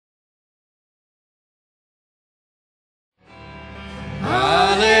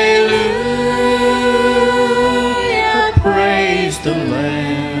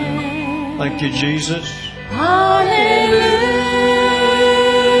Thank you, Jesus. Hallelujah,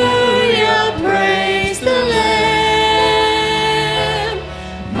 praise the Lamb.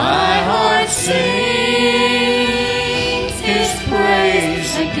 My heart sings His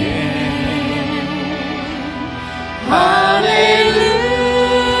praise again. Hallelujah,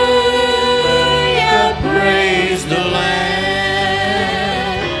 praise the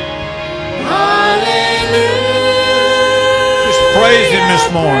Lamb. Hallelujah. Just praise Him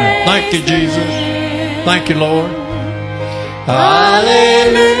this morning. Thank you, Jesus. Thank you, Lord.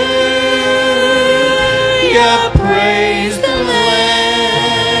 Hallelujah, praise the Lamb.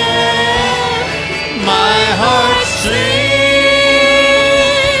 My heart sings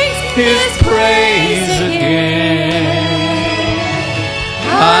His praise again.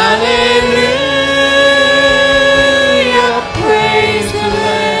 Hallelujah, praise the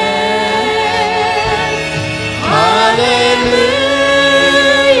Lamb. Hallelujah,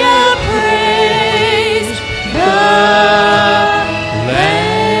 praise the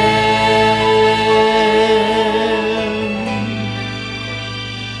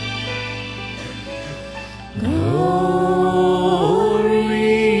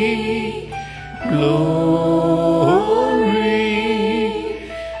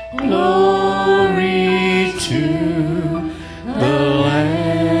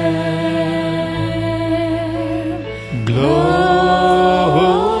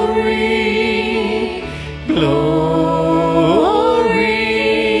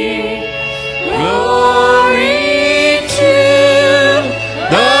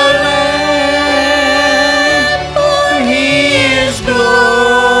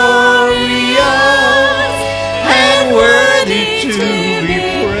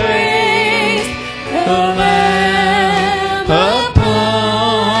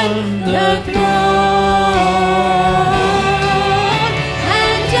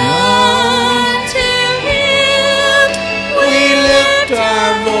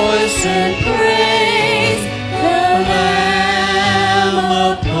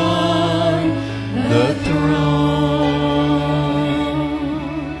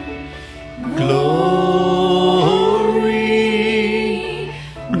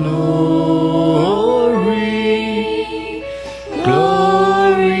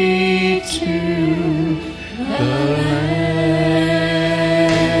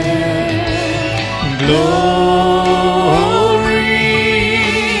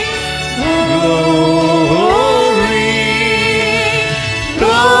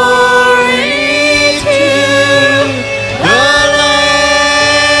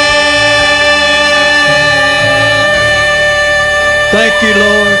Thank you,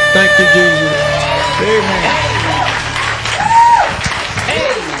 Lord. Thank you, Jesus. Amen.